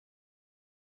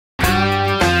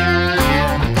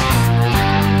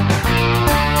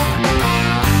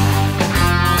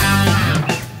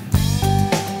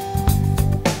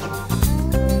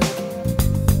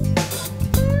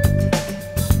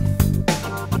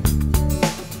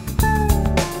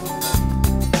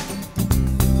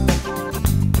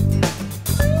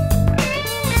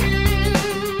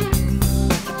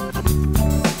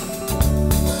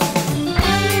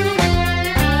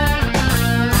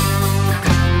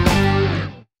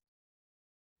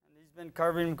Been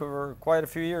carving for quite a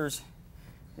few years.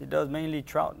 He does mainly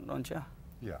trout, don't you?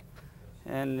 Yeah.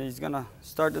 And he's gonna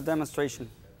start the demonstration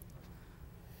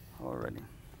already.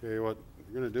 Okay, what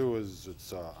you're going to do is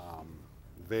it's a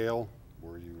veil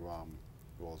where you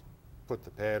will put the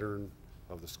pattern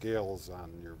of the scales on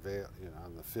your veil,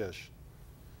 on the fish.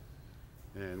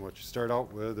 And what you start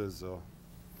out with is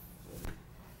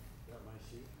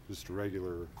just a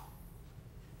regular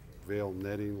veil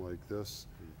netting like this.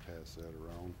 You pass that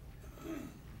around.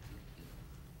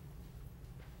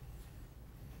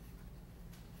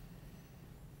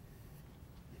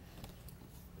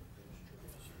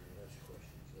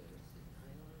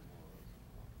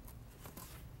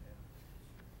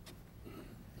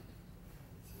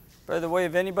 By the way,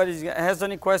 if anybody has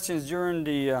any questions during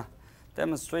the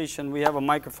demonstration, we have a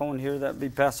microphone here that we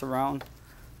pass around.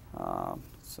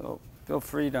 So feel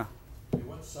free to. Okay,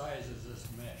 what size is this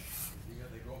mesh?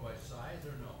 They go by size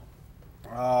or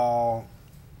no? Oh,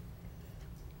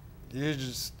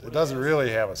 it doesn't really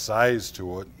have a size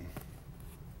to it.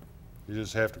 You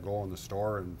just have to go in the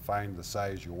store and find the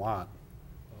size you want.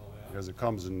 Oh, yeah? Because it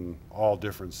comes in all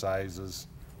different sizes.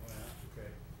 Oh, yeah,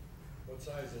 okay. What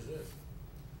size is this?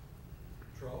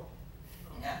 Trout?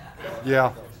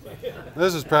 Yeah.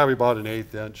 This is probably about an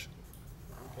 1/8 inch.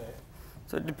 Okay.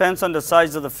 So it depends on the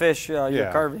size of the fish you're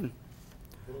Yeah. carving.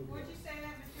 Would you say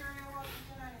that material was?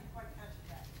 I didn't quite catch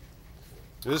that.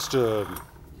 Just a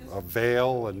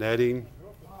veil, a netting,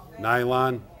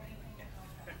 nylon.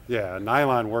 Yeah,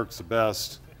 nylon works the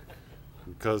best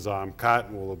because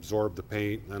cotton will absorb the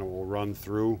paint and it will run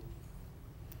through.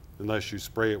 Unless you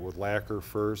spray it with lacquer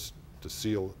first to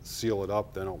seal it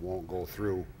up, then it won't go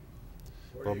through.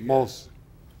 But most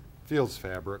Fields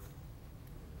fabric.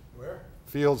 Where?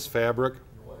 Fields fabric.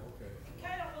 Oh, okay. It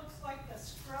kind of looks like the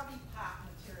scrubby pot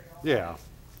material. Yeah.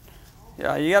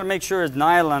 Yeah, you got to make sure it's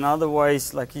nylon.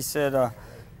 Otherwise, like he said,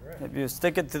 if you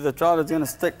stick it to the trout, it's going to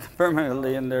stick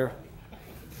permanently in there.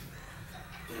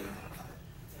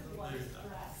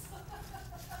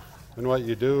 And what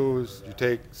you do is you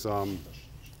take some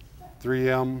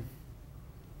 3M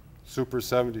Super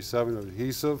 77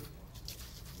 adhesive.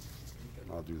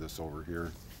 I'll do this over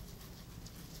here.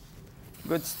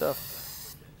 Good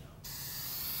stuff.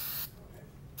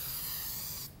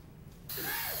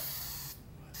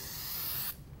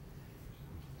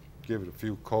 Give it a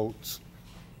few coats.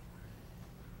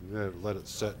 Let it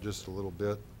set just a little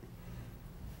bit.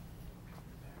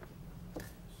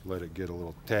 Let it get a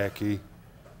little tacky.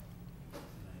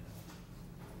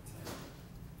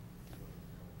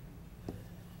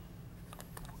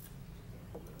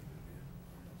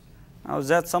 Now, is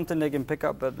that something they can pick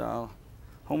up at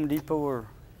Home Depot or?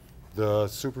 The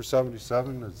Super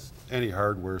 77 is any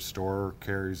hardware store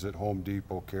carries it. Home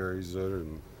Depot carries it,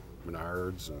 and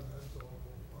Menards. And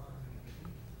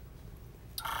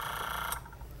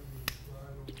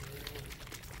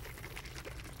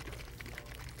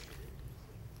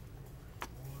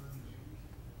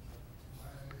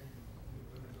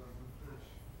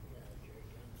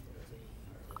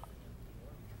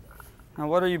Now,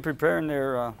 what are you preparing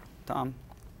there, Tom?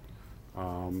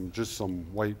 just some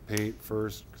white paint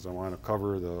first, because I want to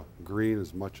cover the green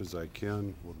as much as I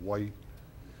can with white,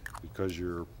 because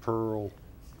your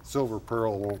silver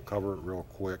pearl won't cover it real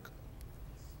quick.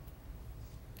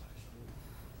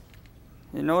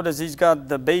 You notice he's got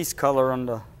the base color on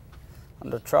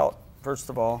the trout. First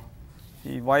of all,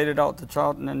 he whited out the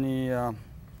trout and then he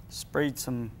sprayed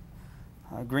some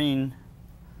green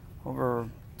over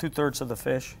 2/3 of the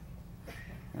fish,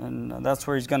 and that's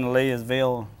where he's going to lay his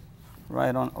veil,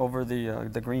 right on over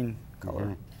the green color.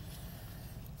 Mm-hmm.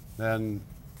 Then,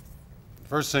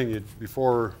 first thing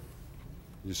before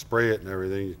you spray it and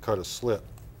everything, you cut a slit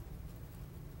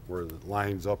where it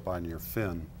lines up on your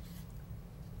fin.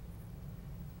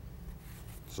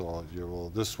 So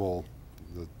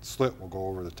the slit will go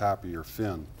over the top of your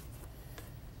fin.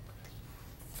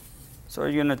 So are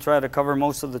you going to try to cover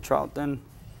most of the trout then?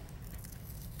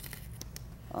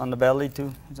 On the belly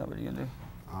too? Is that what you're going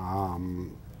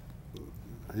to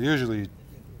do? Usually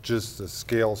just the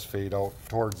scales fade out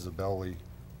towards the belly.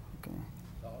 Okay.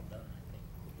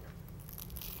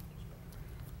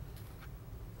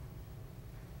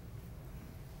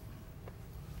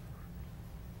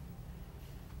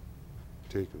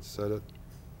 Take and set it.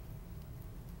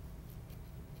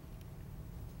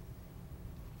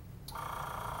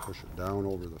 Push it down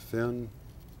over the fin.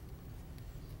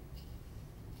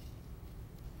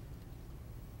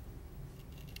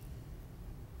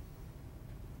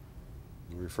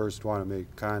 We first want to make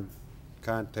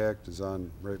contact is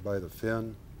on right by the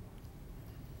fin.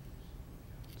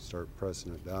 Start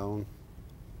pressing it down.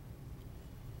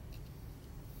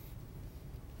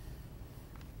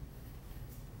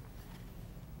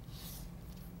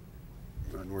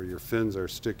 And where your fins are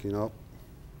sticking up,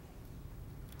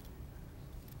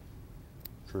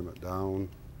 trim it down.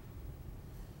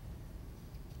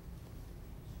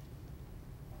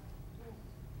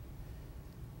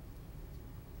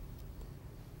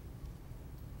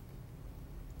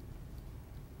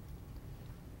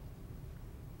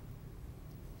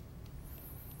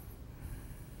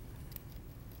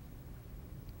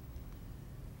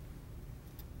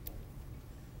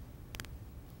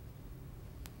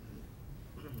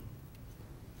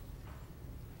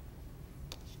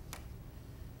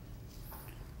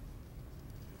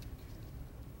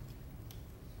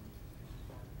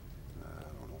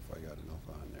 I got enough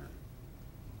on there.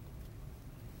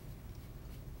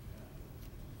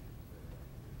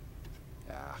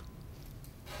 Yeah.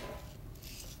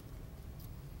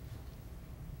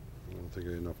 I don't think I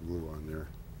had enough glue on there.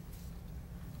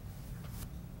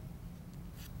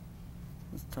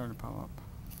 Let's turn the power up.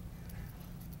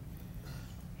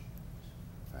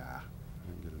 Ah, I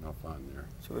didn't get enough on there.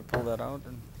 Should we pull that out?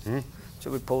 And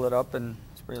should we pull it up and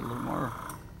spray a little more?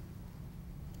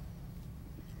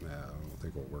 Nah, I don't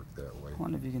think it'll work that way. I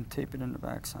wonder if you can tape it in the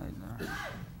backside there. A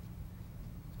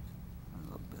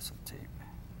little bit of tape.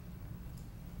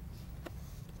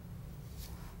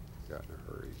 Got in a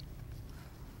hurry.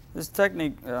 This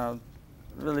technique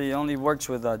really only works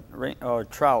with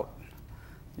trout.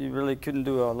 You really couldn't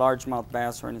do a largemouth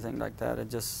bass or anything like that. It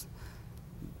just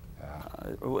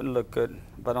it wouldn't look good.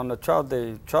 But on the trout,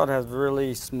 the trout has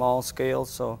really small scales,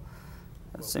 so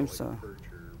it seems to.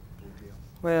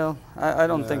 Well, I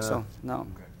don't think so. No.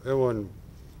 That one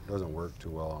doesn't work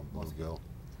too well on bluegill.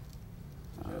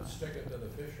 Stick it to the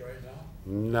fish right now?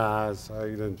 Nah, I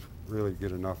didn't really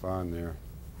get enough on there.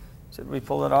 Should we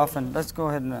pull it off? And let's go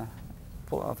ahead and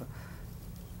pull it off.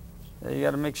 You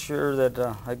got to make sure that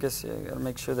I guess you got to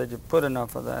make sure that you put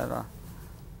enough of that. I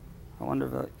wonder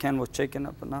if the can was shaken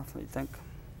up enough. You think?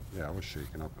 Yeah, I was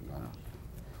shaking up enough.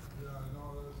 Yeah, I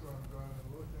know, that's what I'm trying to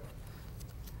look at.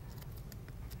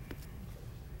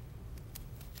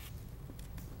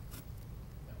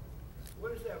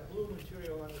 What is that blue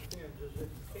material on the fins? Is it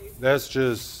tape? That's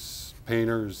just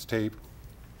painter's tape.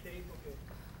 Tape, okay.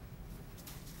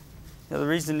 Yeah, the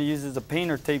reason he uses the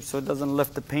painter tape so it doesn't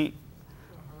lift the paint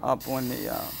up when he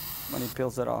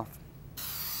peels it off.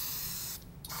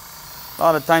 A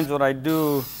lot of times what I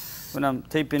do when I'm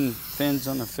taping fins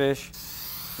on a fish,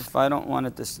 if I don't want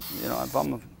it to, if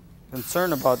I'm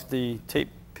concerned about the tape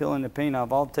peeling the paint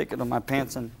off, I'll take it on my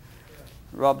pants and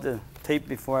rub the tape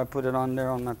before I put it on there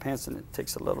on my pants, and it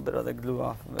takes a little bit of the glue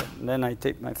off of it. And then I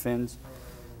tape my fins,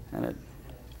 and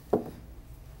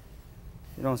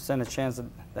you don't stand a chance of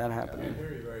that I happening. can't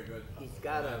hear you very good. He's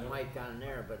got a mic on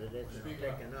there, but it isn't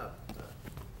picking up.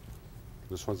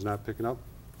 This one's not picking up?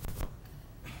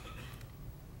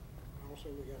 Also,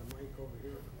 we got a mic over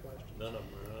here for questions. None of them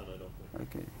are on, I don't think.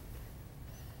 Okay.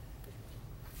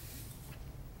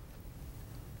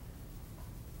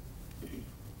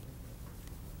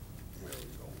 There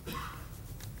we go.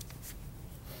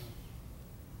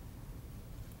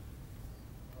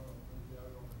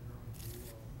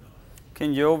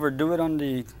 Can you overdo it on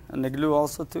the glue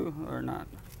also too, or not?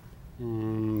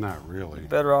 Not really.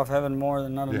 Better off having more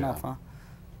than not Yeah. enough, huh?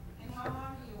 And how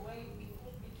long do you wait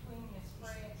between you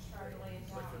spray and start to lay it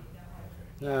down?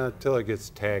 You don't have Till it gets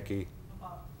tacky.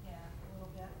 about, yeah, a little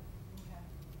bit, okay.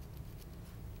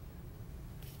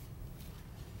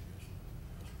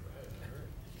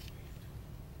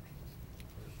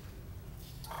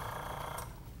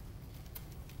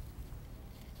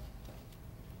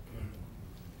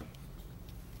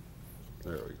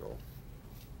 There we go.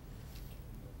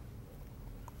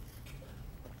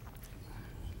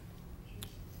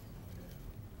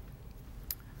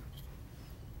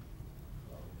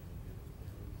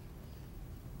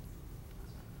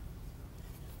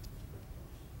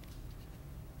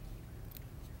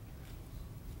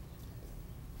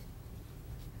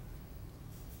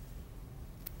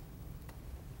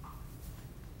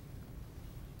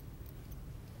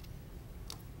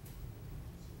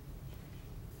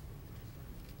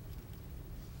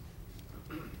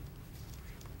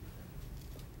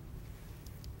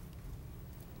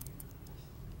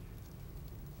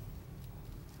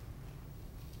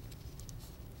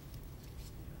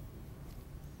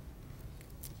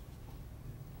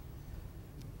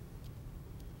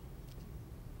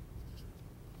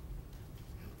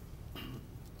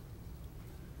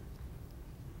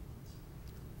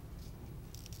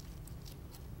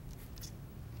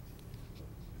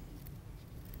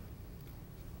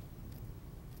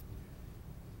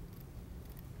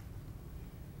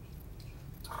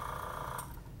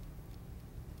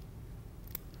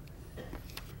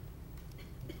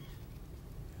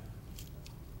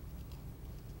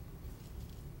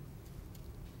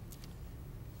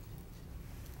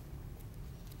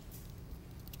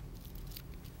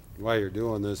 while you're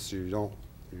doing this, you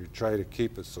try to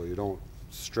keep it so you don't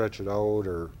stretch it out,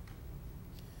 or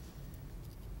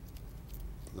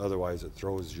otherwise it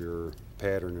throws your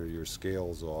pattern or your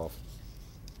scales off.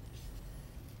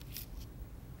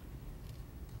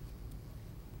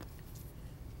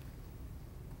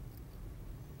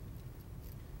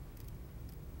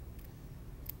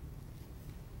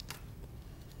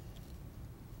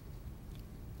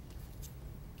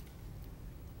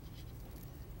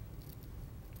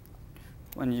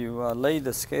 When you lay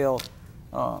the scale,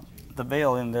 the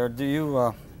veil in there, do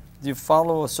you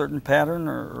follow a certain pattern,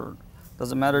 or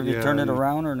does it matter if you turn it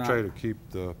around or not? Try to keep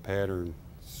the pattern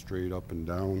straight up and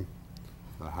down,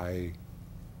 the high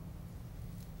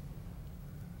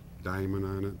diamond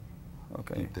on it.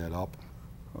 Okay. Keep that up.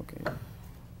 Okay.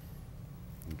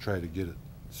 And try to get it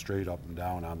straight up and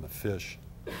down on the fish.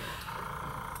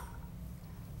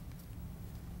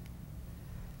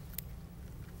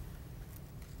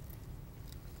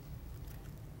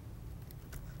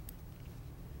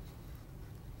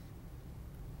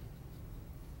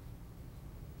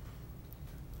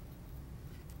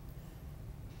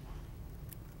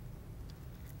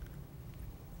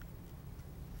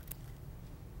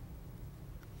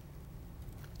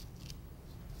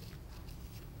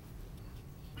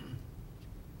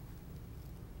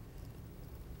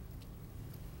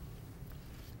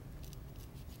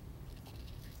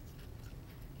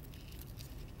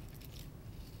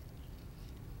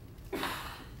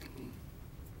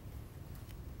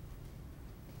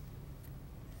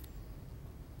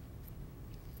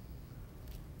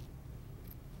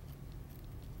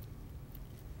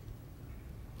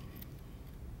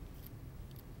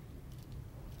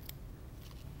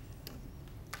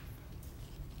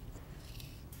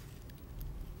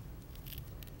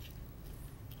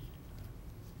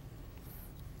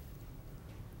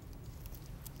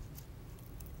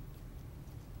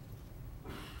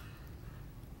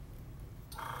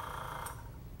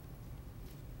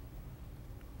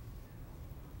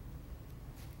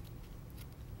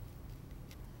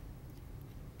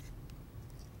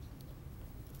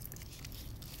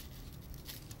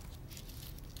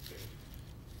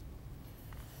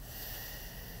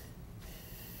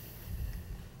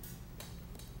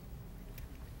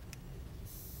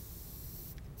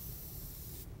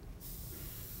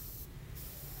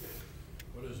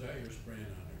 What is that you're spraying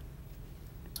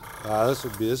on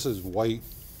there? This is white.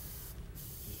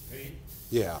 Just paint?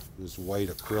 Yeah, this white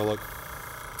acrylic.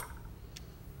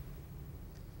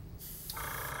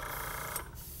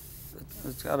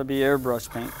 It's got to be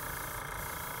airbrush paint.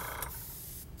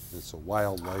 It's a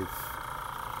wildlife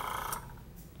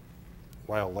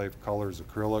colors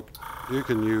acrylic. You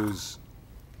can use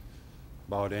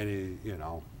about any,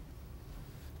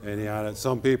 any on it.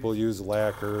 Some people use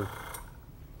lacquer.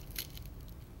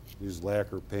 Use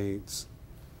lacquer paints.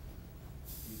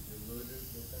 You dilute it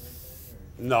with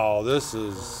anything, or? No, this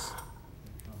is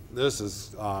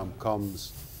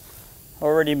comes.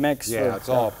 Already mixed. Yeah, with, it's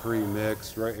all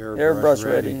pre-mixed, right? airbrush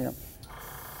ready. Yep.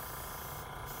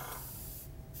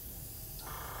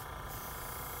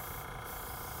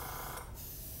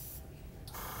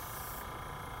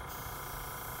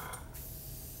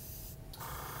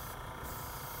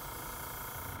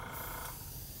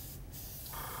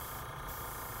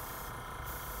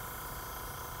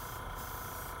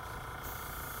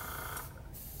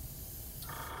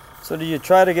 So do you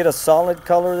try to get a solid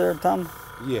color there, Tom?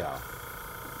 Yeah.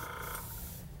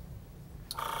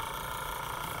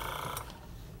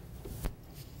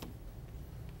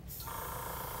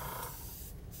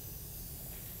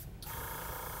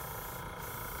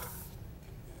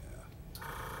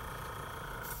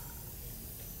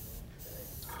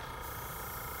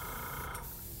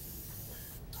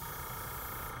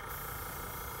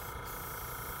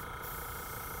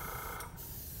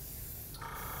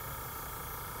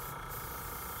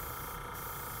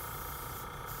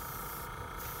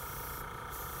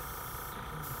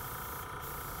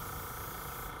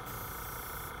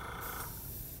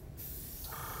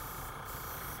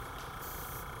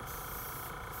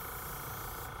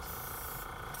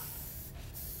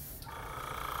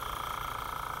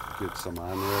 Get some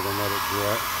on there, then let it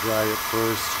dry it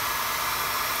first.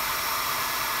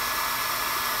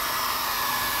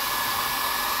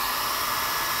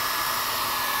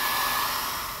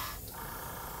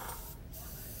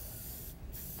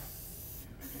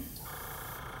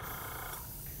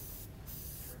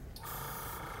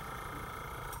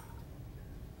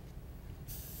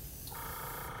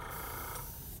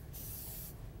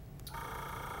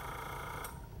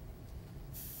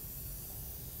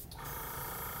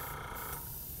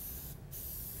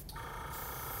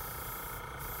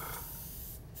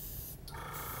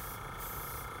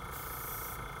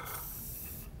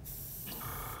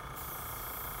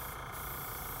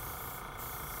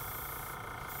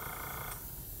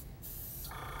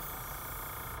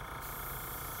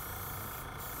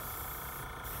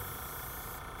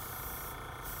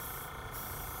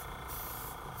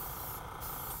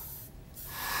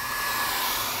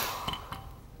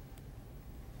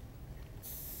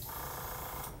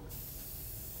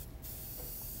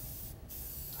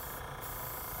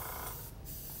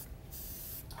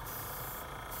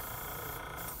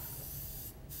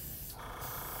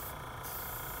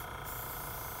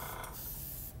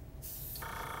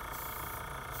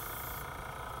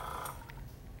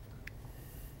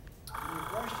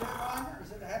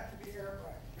 Does it have to be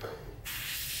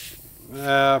airbrushed?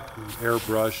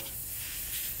 Airbrushed.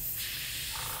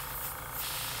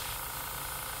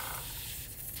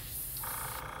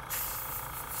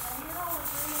 And you're only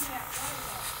bringing that white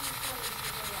about 2/4 of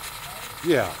the way up,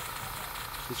 right? Yeah.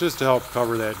 It's just to help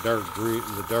cover that dark green,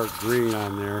 the dark green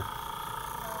on there.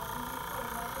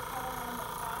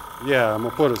 Yeah, I'm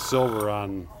gonna put a silver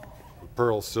on,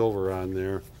 pearl silver on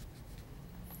there.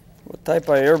 What type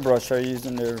of airbrush are you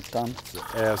using there, Tom? It's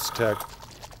an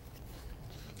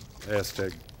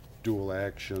Aztec dual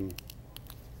action.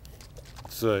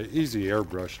 It's an easy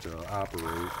airbrush to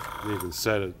operate. You can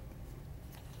set it,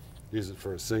 use it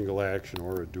for a single action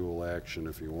or a dual action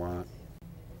if you want.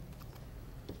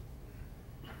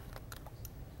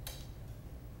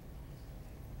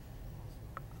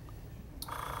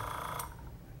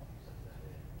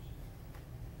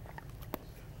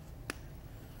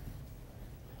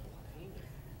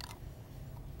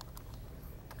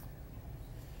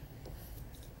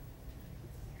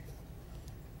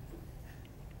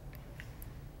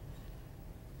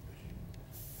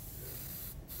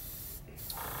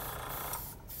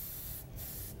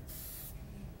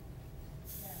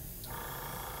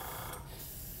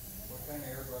 What kind of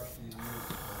airbrush do you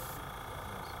use?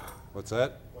 What's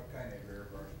that? What kind of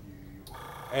airbrush do you use?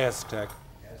 Aztec.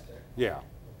 Aztec? Yeah.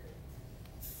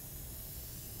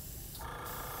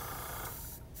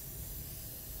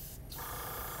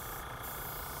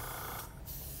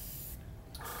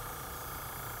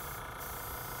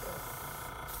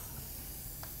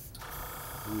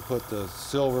 You put the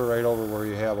silver right over where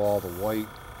you have all the white.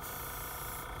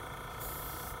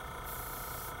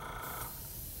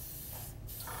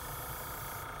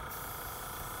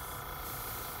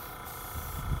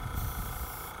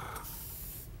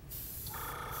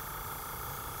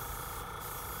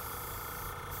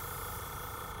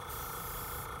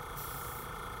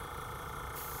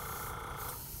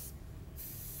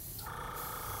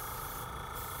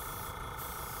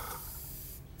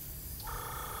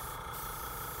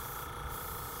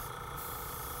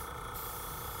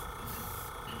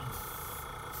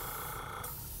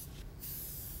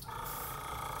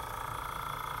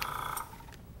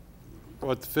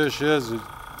 What the fish is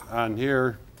on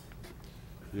here,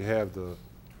 you have the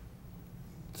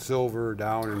silver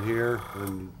down in here,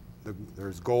 and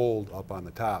there's gold up on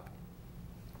the top.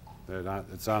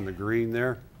 It's on the green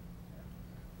there.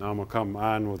 Now I'm going to come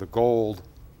on with the gold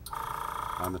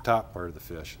on the top part of the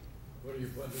fish. What are you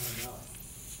putting on now?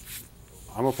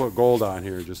 I'm going to put gold on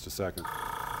here in just a second.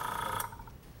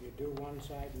 You do one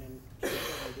side and then flip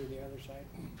it and do the other side?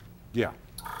 Yeah.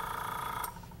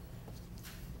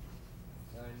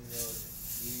 And you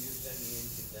use any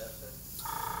incandescent?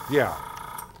 Yeah.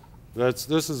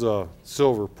 This is a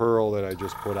silver pearl that I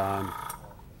just put on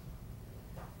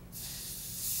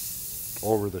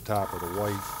over the top of the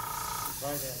white.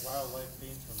 Try that wildlife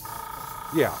beans from that.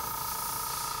 Yeah.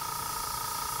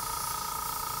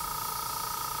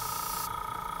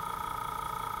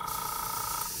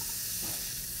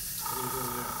 What are you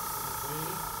doing there?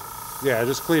 Cleaning? Yeah,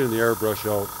 just cleaning the airbrush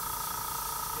out.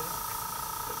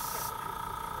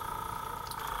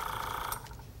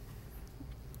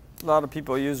 A lot of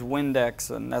people use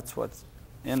Windex, and that's what's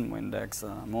in Windex,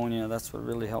 ammonia. That's what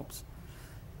really helps.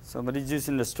 So, but he's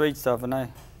using the straight stuff, and I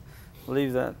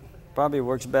believe that probably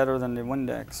works better than the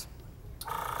Windex.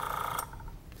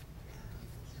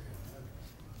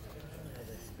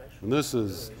 And this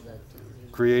is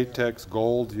Createx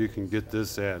Gold. You can get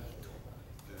this at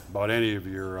about any of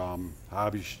your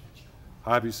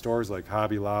hobby stores like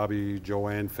Hobby Lobby,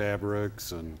 Joann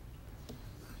Fabrics, and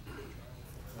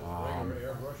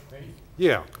Regular airbrush paint?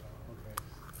 yeah. Okay.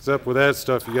 Except with that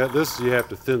stuff, you got this. You have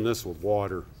to thin this with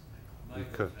water. Michael's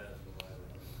Okay. has a lot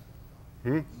of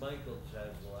Hmm? that. Michael's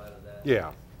has a lot of that.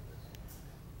 Yeah.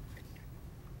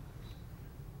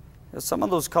 Some of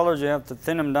those colors you have to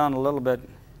thin them down a little bit.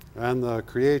 On the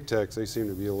Createx, they seem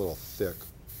to be a little thick.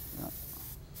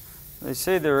 They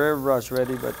say they're airbrush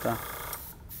ready, but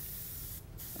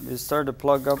if you start to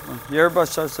plug up, when the airbrush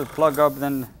starts to plug up,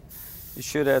 then you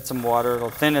should add some water. It'll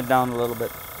thin it down a little bit.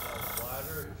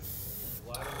 Water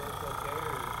works okay,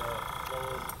 or is that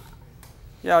flow?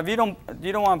 Yeah, if you don't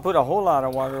want to put a whole lot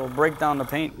of water, it'll break down the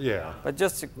paint. Yeah. But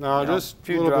just No, just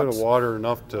a little bit of water,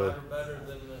 enough to. Water better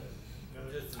than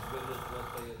just as good as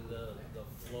what the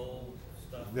flow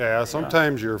stuff. Yeah,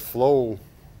 sometimes your flow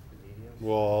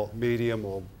medium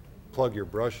will plug your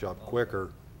brush up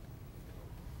quicker.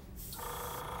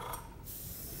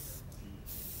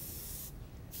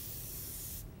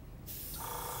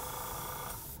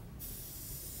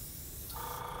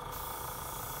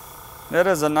 That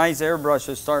is a nice airbrush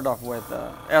to start off with.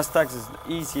 Aztecs is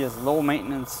easy, it's low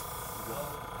maintenance. Comparable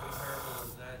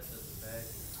is that to the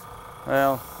Badger?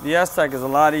 Well, the Aztec is a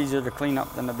lot easier to clean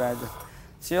up than the Badger.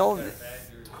 See, all, Badger is a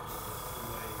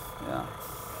two-way. yeah.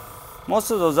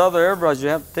 Most of those other airbrushes, you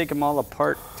have to take them all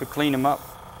apart to clean them up.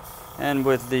 And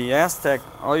with the Aztec,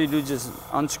 all you do is just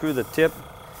unscrew the tip,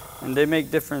 and they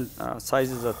make different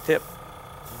sizes of tip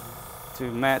to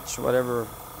match whatever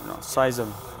size of.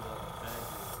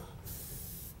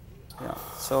 Yeah.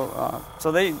 So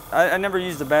I never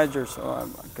used the Badger, so I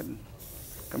couldn't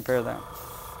compare that.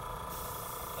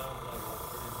 Sounds like it's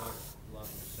pretty much like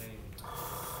the same.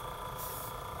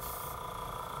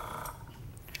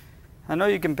 I know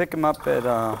you can pick them up at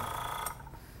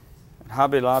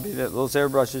Hobby Lobby. Those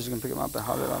airbrushes, you can pick them up at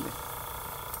Hobby Lobby.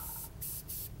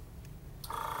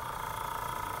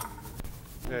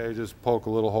 Yeah, you just poke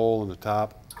a little hole in the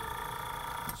top,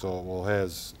 so it will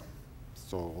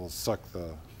suck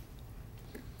the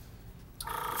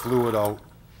fluid out.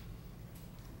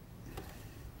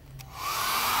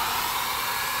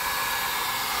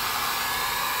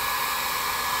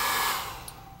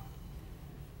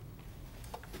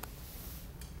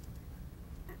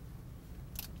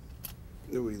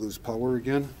 Did we lose power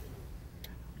again?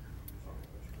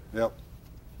 Yep.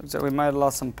 Looks like we might have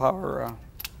lost some power.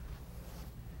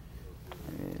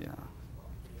 Yeah.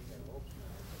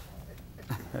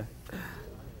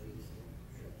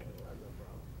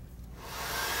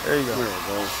 There you go. There it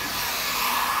goes.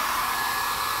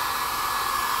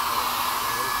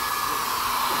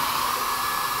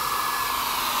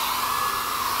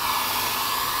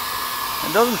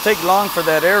 It doesn't take long for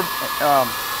that airbrush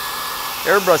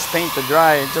paint to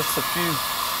dry. Just a few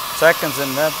seconds,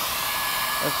 and that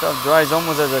stuff dries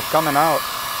almost as it's coming out.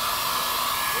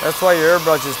 That's why your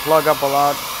airbrushes plug up a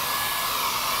lot.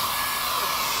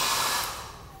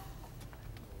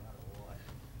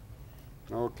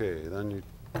 Okay, then you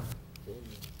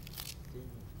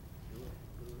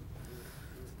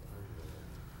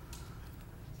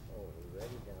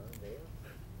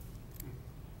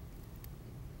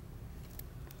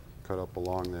cut up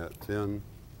along that thin.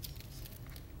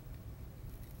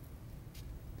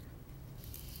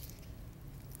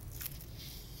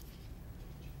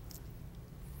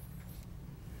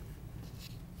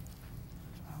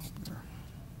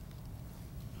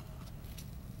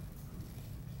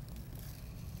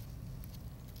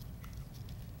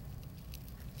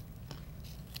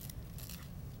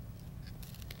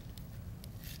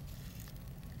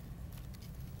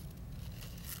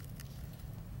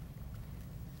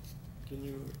 Can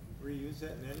you reuse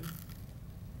that netting?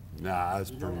 Nah,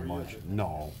 that's You don't pretty reuse much, it.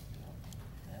 no.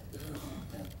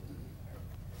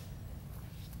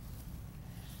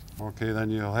 Okay, then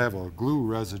you'll have a glue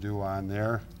residue on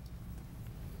there.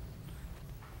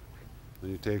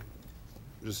 Then you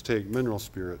just take mineral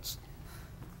spirits.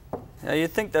 Yeah,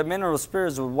 you'd think that mineral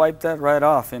spirits would wipe that right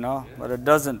off, but it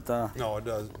doesn't. No, it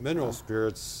does. Mineral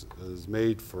spirits is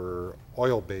made for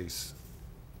oil base.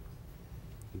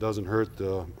 It doesn't hurt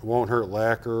it won't hurt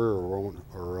lacquer or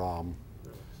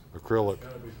acrylic.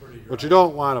 Gotta be pretty dry. But you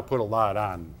don't want to put a lot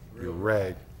on your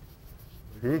rag.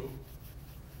 Is it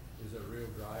real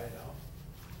dry now?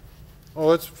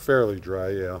 Oh, it's fairly dry,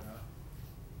 yeah.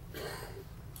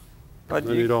 But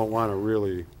Then you don't want to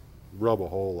really rub a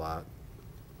whole lot.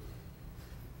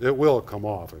 It will come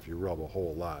off if you rub a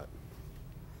whole lot.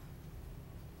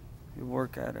 you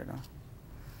work at it, huh?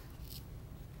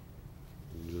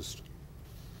 And just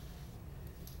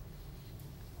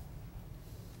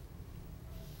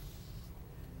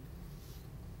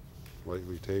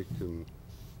lightly take and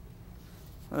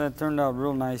Well, that turned out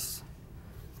real nice,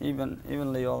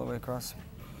 evenly all the way across.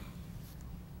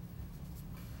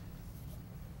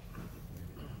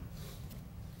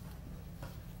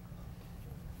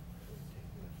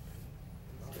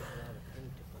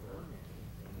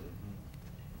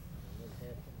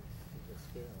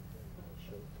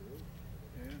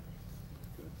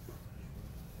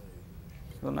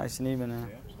 Real nice and even now.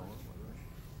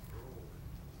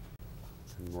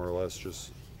 more or less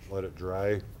just let it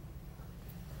dry.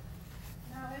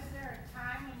 Now, is there a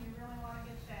time when you really want to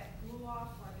get that glue off,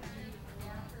 like immediately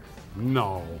after?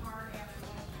 No, Hard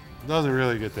after? doesn't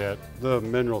really get that. The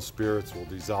mineral spirits will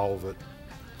dissolve it,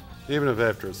 even if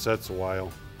after it sets a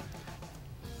while.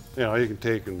 You know, you can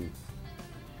take and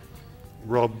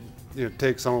rub,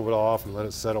 take some of it off and let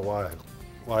it set a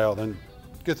while, then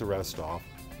get the rest off.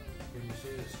 Can you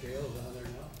see the scales on there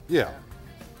now? Yeah.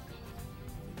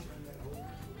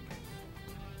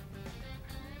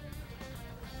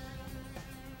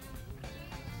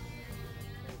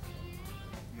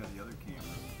 You got the other camera.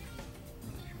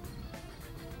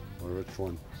 Or which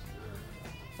one?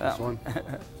 That This one?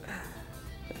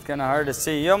 It's kind of hard to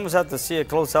see. You almost have to see it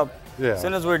close up. Yeah. As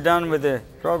soon as we're done with the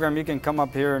program, you can come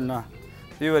up here and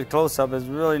view it close up. It's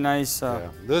really nice. Yeah.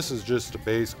 This is just a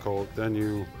base coat. Then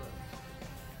you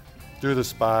do the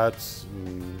spots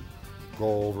and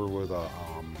go over with a,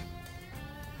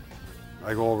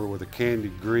 I go over with a candy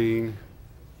green.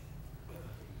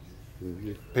 And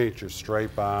you paint your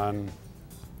stripe on.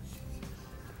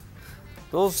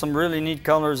 Those are some really neat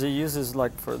colors he uses,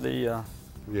 like for the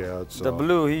Yeah, it's the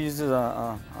blue. He uses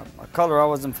a color I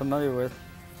wasn't familiar with.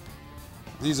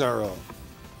 These are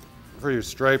for your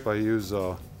stripe. I use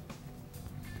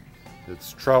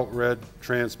it's trout red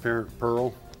transparent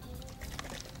pearl,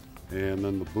 and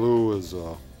then the blue is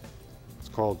it's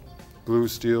called blue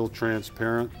steel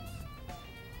transparent,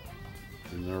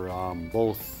 and they're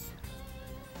both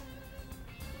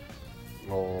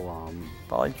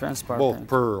Polytransparent.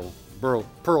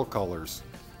 both pearl colors,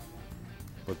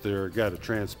 but they're got a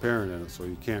transparent in it, so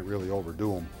you can't really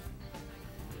overdo them.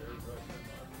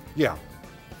 Yeah.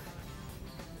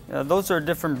 Yeah, those are a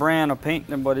different brand of paint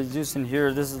than what he's using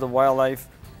here. This is the Wildlife,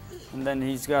 and then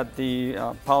he's got the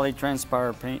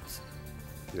polytranspire paints.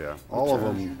 Yeah, all of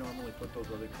Would them. you normally put those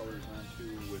other colors on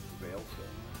too with veil film?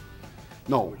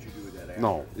 No, Or would you do that after?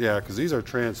 no, yeah, because these are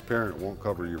transparent. It won't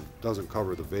cover your, doesn't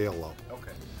cover the veil up.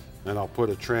 Okay. And I'll put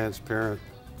a transparent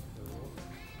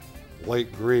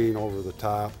light green over the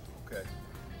top. Okay.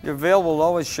 Your veil will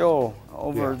always show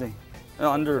over Yeah. the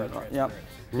under. That Yeah, transparent.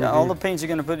 yeah. All the paints you're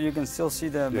gonna put, you can still see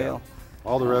that Yeah. veil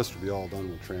All the rest will be all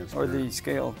done with or transparent. the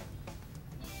scale.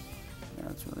 Yeah,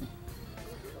 that's really.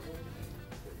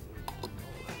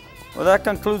 Well, that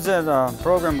concludes that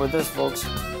program with this, folks.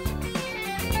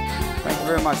 Thank you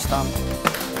very much, Tom.